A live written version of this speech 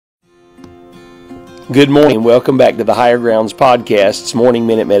Good morning. Welcome back to the Higher Grounds Podcast's Morning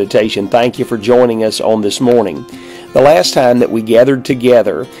Minute Meditation. Thank you for joining us on this morning. The last time that we gathered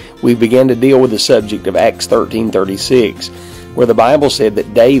together, we began to deal with the subject of Acts 13:36, where the Bible said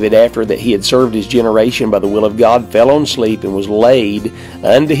that David, after that he had served his generation by the will of God, fell on sleep and was laid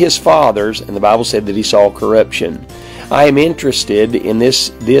unto his fathers, and the Bible said that he saw corruption. I am interested in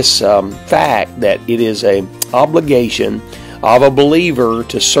this fact that it is an obligation of a believer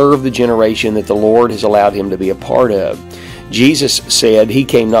to serve the generation that the Lord has allowed him to be a part of. Jesus said he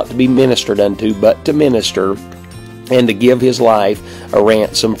came not to be ministered unto, but to minister and to give his life a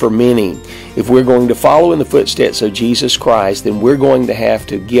ransom for many. If we're going to follow in the footsteps of Jesus Christ, then we're going to have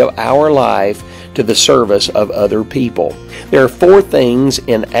to give our life to the service of other people. There are four things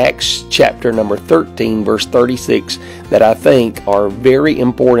in Acts chapter number 13, verse 36, that I think are very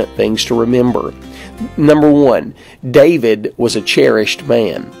important things to remember. Number one, David was a cherished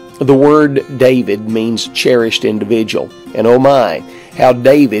man. The word David means cherished individual. And oh my, how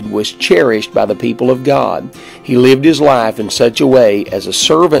David was cherished by the people of God. He lived his life in such a way as a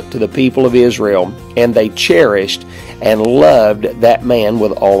servant to the people of Israel, and they cherished and loved that man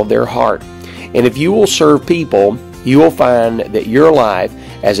with all of their heart. And if you will serve people, you will find that your life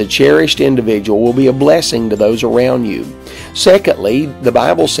as a cherished individual will be a blessing to those around you. Secondly, the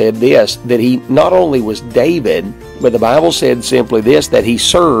Bible said this, that he not only was David, but the Bible said simply this, that he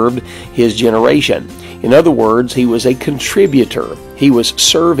served his generation. In other words, he was a contributor. He was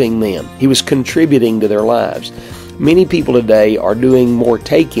serving them. He was contributing to their lives. Many people today are doing more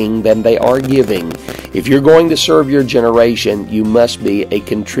taking than they are giving. If you're going to serve your generation, you must be a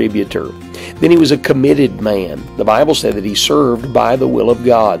contributor. Then he was a committed man. The Bible said that he served by the will of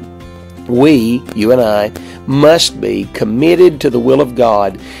God. We, you and I, must be committed to the will of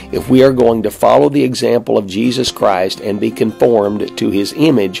God if we are going to follow the example of Jesus Christ and be conformed to his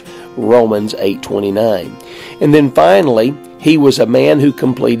image, Romans 8:29. And then finally, he was a man who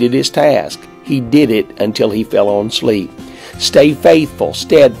completed his task. He did it until he fell on sleep. Stay faithful,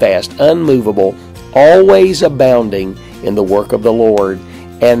 steadfast, unmovable, always abounding in the work of the Lord.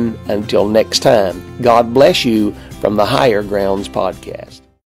 And until next time, God bless you from the Higher Grounds Podcast.